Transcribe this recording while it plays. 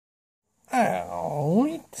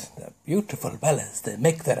Right, the beautiful bellas that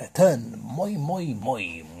make their return. Moi.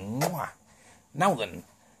 Mwah. Now then,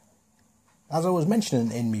 as I was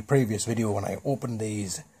mentioning in my previous video when I opened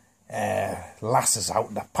these lasses out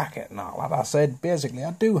of the packet and all that, I said basically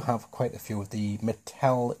I do have quite a few of the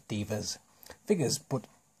Mattel Divas figures, but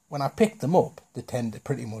when I pick them up, they tend to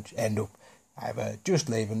pretty much end up either just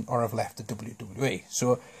leaving or have left the WWE.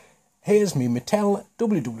 So here's my Mattel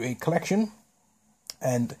WWE collection,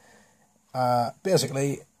 and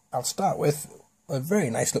basically I'll start with a very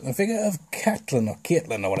nice looking figure of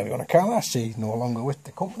Caitlin or whatever you want to call her. She's no longer with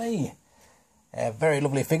the company. A very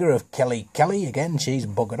lovely figure of Kelly Kelly. Again, she's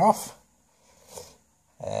buggered off.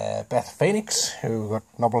 Beth Phoenix, who got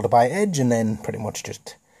nobbled by Edge and then pretty much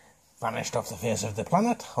just vanished off the face of the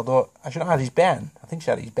planet. Although I should have had his band. I think she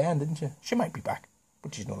had his band, didn't she? She might be back,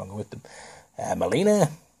 but she's no longer with them. Melina.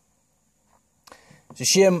 It's a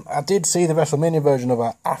shame. I did see the WrestleMania version of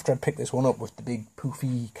her after I picked this one up with the big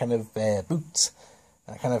poofy kind of boots.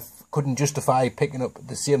 I kind of couldn't justify picking up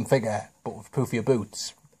the same figure but with poofier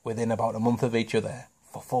boots within about a month of each other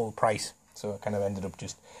for full price. So I kind of ended up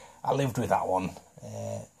I lived with that one.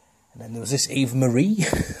 And then there was this Eve Marie.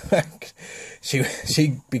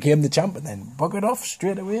 she became the champ and then buggered off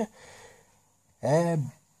straight away.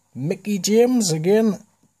 Mickie James again,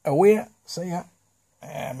 away. See ya.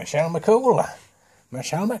 Michelle McCool,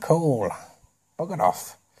 buggered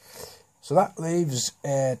off. So that leaves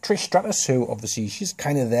Trish Stratus, who obviously she's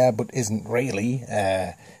kind of there but isn't really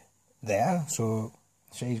there. So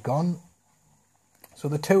she's gone. So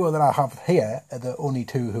the two that I have here are the only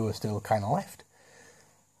two who are still kind of left.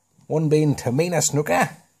 One being Tamina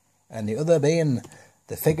Snuka, and the other being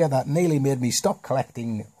the figure that nearly made me stop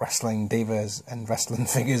collecting wrestling divas and wrestling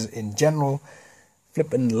figures in general.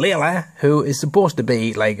 Flippin' Layla, who is supposed to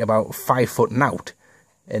be like about 5 foot and out.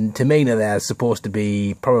 And Tamina there is supposed to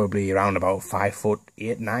be probably around about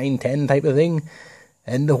 5'8", 9, 10 type of thing.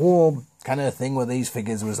 And the whole kind of thing with these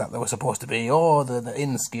figures was that they were supposed to be, oh, they're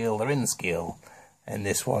in scale. And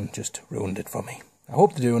this one just ruined it for me. I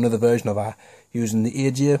hope to do another version of her using the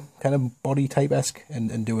Aegea kind of body type-esque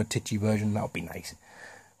and do a titchy version. That would be nice.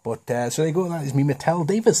 But so there you go, that is me Mattel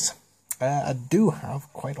Divas. I do have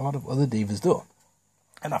quite a lot of other Divas though.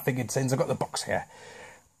 And I figured since I got the box here,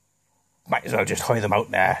 might as well just hoy them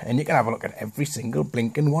out there. And you can have a look at every single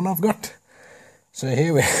blinking one I've got. So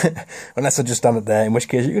here we unless I just stand it there, in which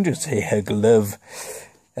case you can just see her glove.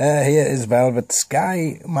 Here is Velvet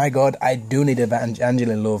Sky. My God, I do need an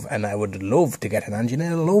Angelina Love, and I would love to get an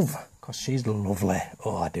Angelina Love, because she's lovely.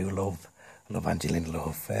 Oh, I do love Angelina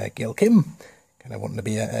Love. Gail Kim, kind of wanting to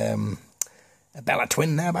be a Bella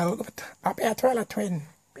Twin there by the look of it. I'll be a Bella Twin.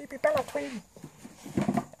 Baby Bella Twin.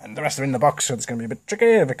 And the rest are in the box, so it's going to be a bit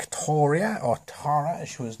tricky. Victoria, or Tara, as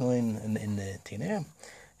she was known in the TNA.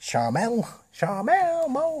 Charmel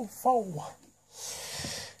Mofo.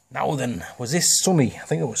 Now then, was this Sunny? I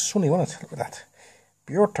think it was Sunny, wasn't it? Look at that.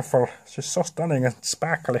 Beautiful. It's just so stunning and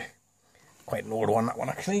sparkly. Quite an old one, that one,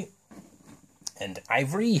 actually. And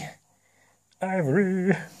Ivory.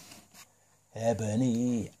 Ebony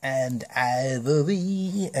and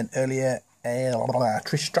Ivory. And earlier,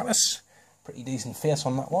 Trish Stratus. Pretty decent face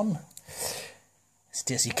on that one.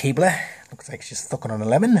 Stacy Keibler. Looks like she's fucking on a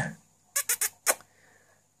lemon.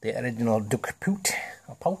 The original Duke Poot.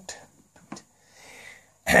 Or Pout.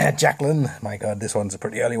 Jacqueline, my God, this one's a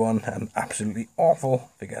pretty early one, an absolutely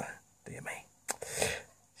awful figure, dear me.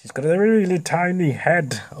 She's got a really tiny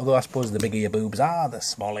head, although I suppose the bigger your boobs are, the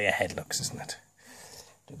smaller your head looks, isn't it?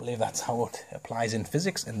 Do you believe that's how it applies in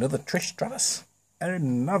physics? Another Trish Stratus.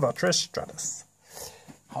 Another Trish Stratus.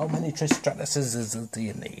 How many Trish Stratuses do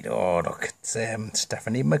you need? Oh, look, it's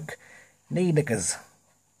Stephanie McNeedicker's.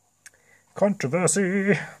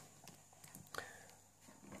 Controversy.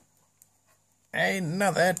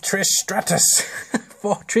 Another Trish Stratus.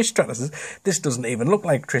 4 Trish Stratuses. This doesn't even look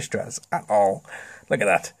like Trish Stratus at all. Look at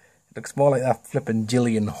that. It looks more like that flipping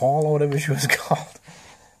Jillian Hall or whatever she was called.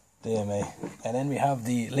 Dear me. And then we have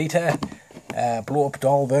the Lita blow-up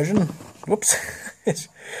doll version. Whoops. There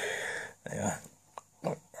you are.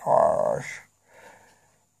 Oh gosh.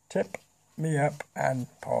 Tip me up and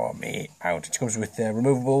pour me out. It comes with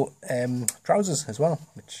removable trousers as well,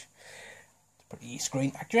 which is pretty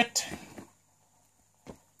screen accurate.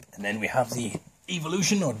 And then we have the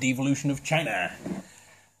evolution or devolution of Chyna.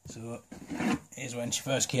 So here's when she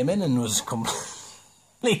first came in and was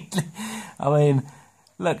completely... I mean,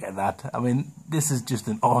 look at that. I mean, this is just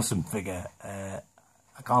an awesome figure. I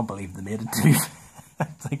can't believe they made it to me.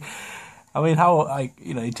 It's like, I mean, how, like,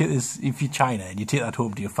 you know, you take this, if you're Chyna and you take that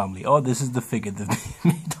home to your family, oh, this is the figure that they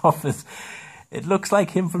made off as. It looks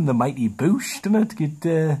like him from the Mighty Boosh, doesn't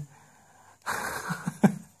it?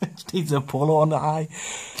 Teeth of polo on the eye.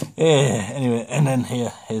 Anyway, and then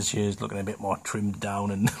here's she is looking a bit more trimmed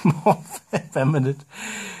down and more feminine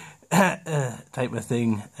type of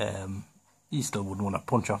thing. You still wouldn't want to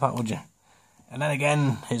punch off that, would you? And then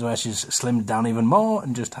again, here's where she's slimmed down even more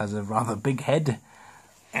and just has a rather big head.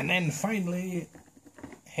 And then finally,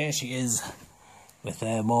 here she is with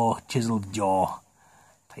a more chiseled jaw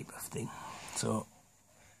type of thing. So,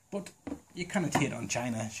 but you cannot hate on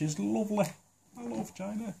China. She's lovely. I love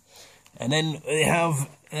China. And then they have,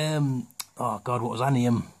 oh God, what was her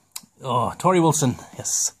name? Oh, Tori Wilson.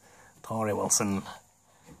 Yes, Tori Wilson.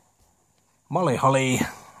 Molly Holly.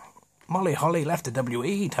 Molly Holly left the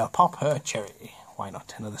WE to pop her cherry. Why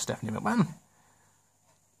not? Another Stephanie McMahon.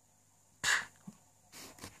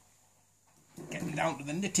 Getting down to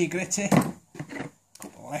the nitty gritty.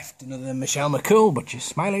 Left another Michelle McCool, but she's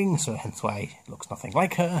smiling, so hence why it looks nothing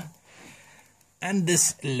like her. And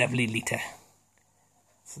this lovely Lita.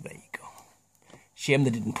 So there you go. Shame they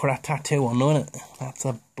didn't put a tattoo on, knowing it. That's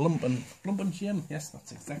a blumpin' shame. Yes,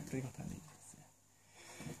 that's exactly what I need to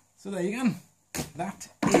say. So there you go. That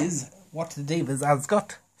is what the Divas has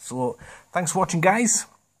got. So thanks for watching, guys.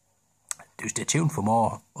 Do stay tuned for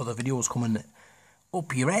more other videos coming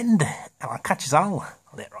up your end, and I'll catch you all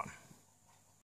later on.